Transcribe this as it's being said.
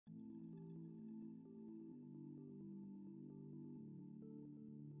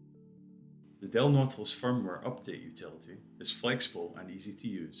The Dell Nautilus Firmware Update Utility is flexible and easy to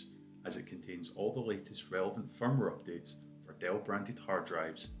use as it contains all the latest relevant firmware updates for Dell branded hard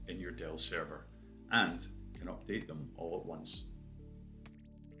drives in your Dell server and can update them all at once.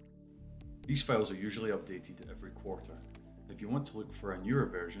 These files are usually updated every quarter. If you want to look for a newer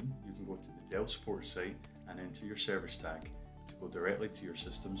version, you can go to the Dell support site and enter your service tag to go directly to your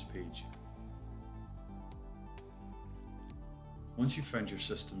system's page. Once you've found your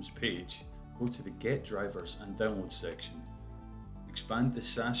system's page, go to the Get Drivers and Download section. Expand the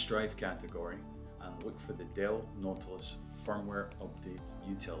SAS drive category and look for the Dell Nautilus Firmware Update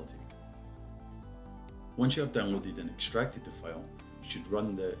Utility. Once you have downloaded and extracted the file, you should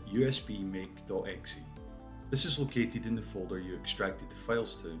run the USB make.exe. This is located in the folder you extracted the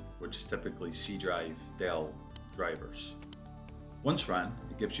files to, which is typically C drive, Dell, drivers. Once ran,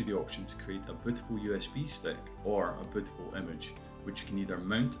 it gives you the option to create a bootable USB stick or a bootable image, which you can either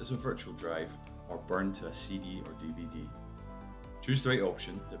mount as a virtual drive or burn to a CD or DVD. Choose the right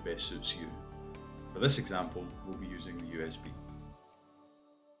option that best suits you. For this example, we'll be using the USB.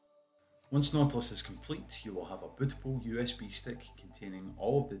 Once Nautilus is complete, you will have a bootable USB stick containing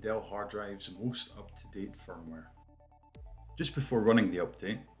all of the Dell hard drive's most up-to-date firmware. Just before running the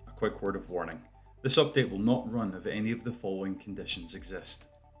update, a quick word of warning. This update will not run if any of the following conditions exist.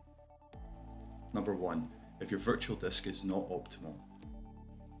 Number 1. If your virtual disk is not optimal.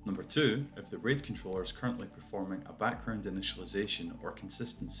 Number 2. If the RAID controller is currently performing a background initialization or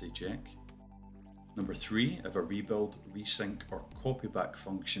consistency check. Number 3. If a rebuild, resync or copyback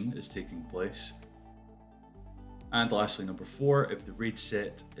function is taking place. And lastly, number 4. If the RAID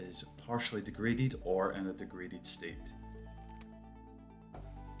set is partially degraded or in a degraded state.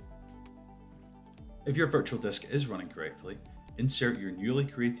 If your virtual disk is running correctly, insert your newly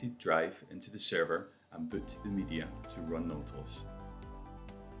created drive into the server and boot the media to run Nautilus.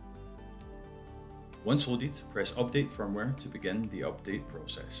 Once loaded, press Update Firmware to begin the update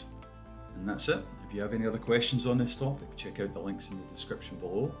process. And that's it. If you have any other questions on this topic, check out the links in the description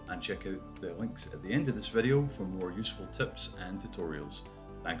below and check out the links at the end of this video for more useful tips and tutorials.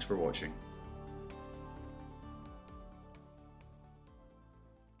 Thanks for watching.